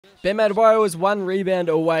Bam Adebayo was 1 rebound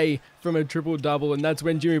away from a triple-double, and that's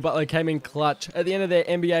when Jimmy Butler came in clutch at the end of their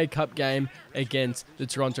NBA Cup game against the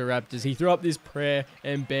Toronto Raptors. He threw up this prayer,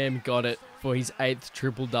 and Bam got it for his 8th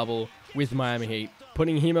triple-double with Miami Heat,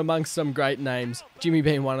 putting him amongst some great names, Jimmy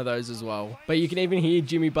being one of those as well. But you can even hear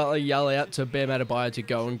Jimmy Butler yell out to Bam Adebayo to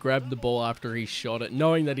go and grab the ball after he shot it,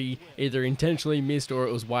 knowing that he either intentionally missed or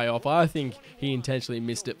it was way off. I think he intentionally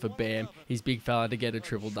missed it for Bam, his big fella, to get a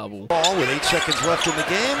triple-double. Ball with 8 seconds left in the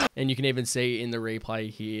game. And you can even see in the replay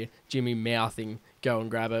here, Jimmy mouthing, go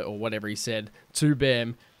and grab it, or whatever he said, to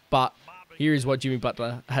Bam. But here is what Jimmy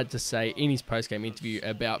Butler had to say in his post-game interview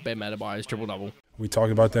about Bam Adebayo's triple-double. We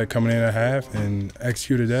talked about that coming in at half and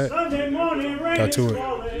executed that. Got to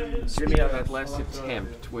it. Jimmy, on that last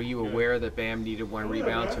attempt, were you aware that Bam needed 1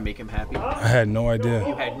 rebound to make him happy? I had no idea.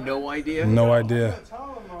 You had no idea? No idea.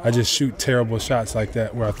 I just shoot terrible shots like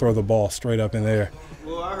that where I throw the ball straight up in the air.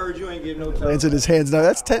 Well, I heard you ain't getting no time. Into his hands now.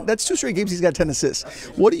 That's 2 straight games. He's got 10 assists.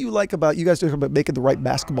 What do you like about you guys talking about making the right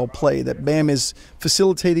basketball play? That Bam is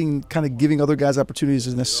facilitating, kind of giving other guys opportunities,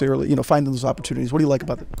 as necessarily finding those opportunities. What do you like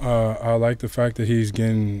about that? I like the fact that he's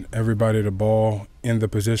getting everybody the ball in the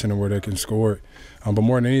position where they can score it. But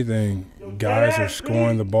more than anything, guys are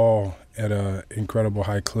scoring the ball at an incredible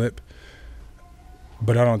high clip.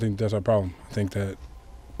 But I don't think that's our problem. I think that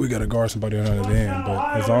we got to guard somebody on the other end.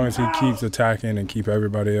 But as long as he keeps attacking and keep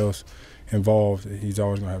everybody else involved, he's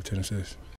always going to have 10 assists.